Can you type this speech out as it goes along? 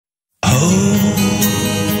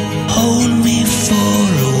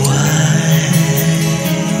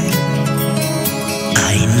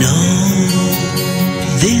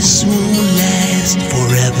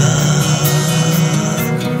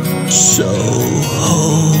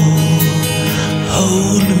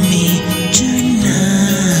hold me tonight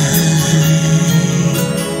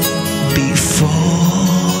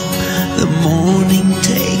before the morning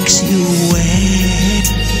takes you away.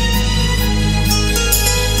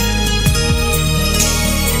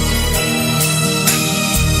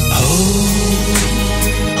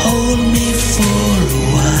 Hold me for a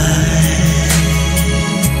while.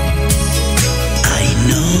 I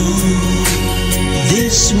know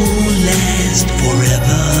this won't last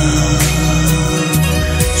forever.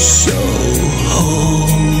 So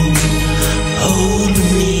hold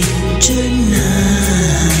me tonight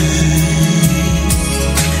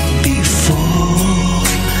before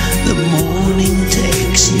the morning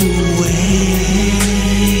takes you away.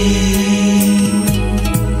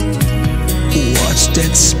 What's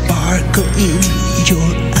that sparkle in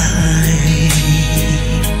your eyes?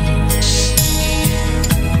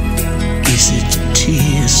 Is it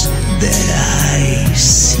tears that I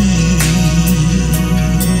see?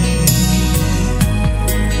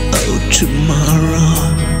 Oh, tomorrow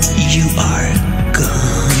you are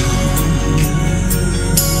gone.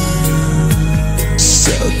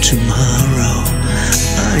 So tomorrow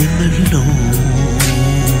I'm alone.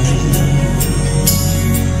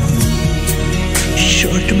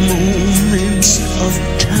 Short moments of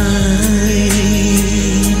time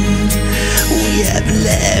we have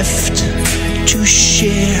left to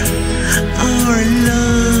share our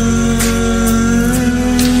love.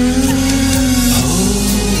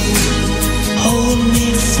 Hold me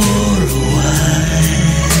for a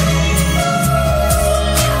while.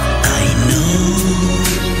 I know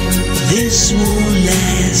this won't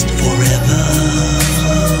last forever.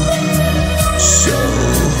 So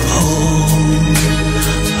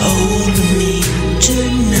hold me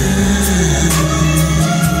tonight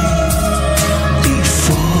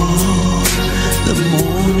before the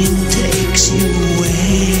morning takes you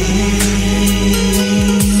away.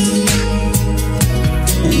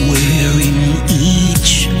 We're in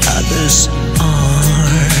each other's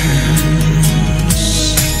arms.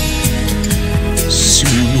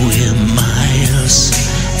 Soon we're miles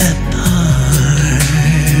apart.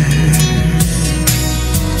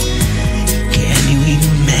 Can you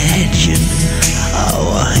imagine how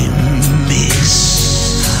I miss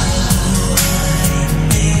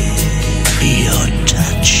your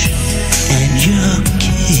touch and your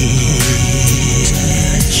kiss?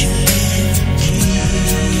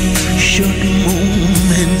 Short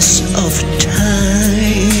moments of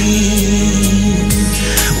time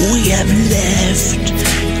we have left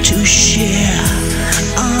to share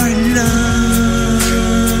our love.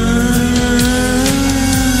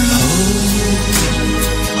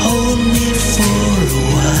 Hold me for a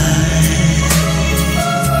while.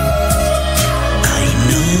 I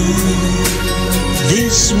know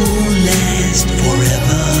this won't last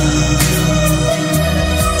forever.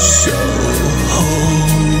 So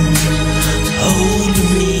hold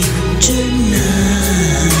me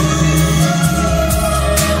tonight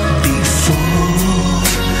before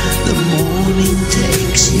the morning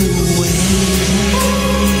takes you away.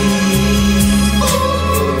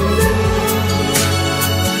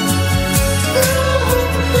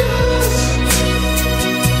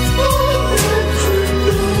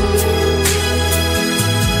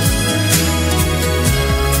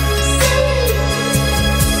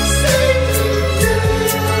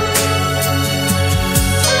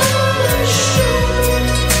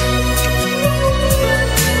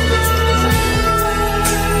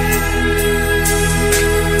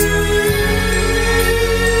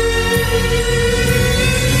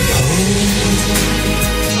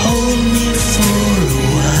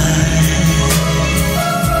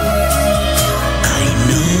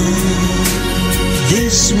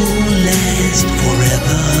 This won't last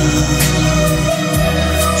forever.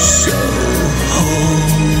 So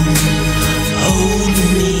hold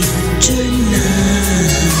me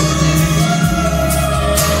tonight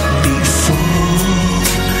before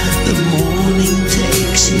the morning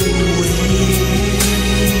takes you away.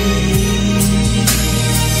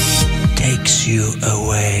 Takes you away.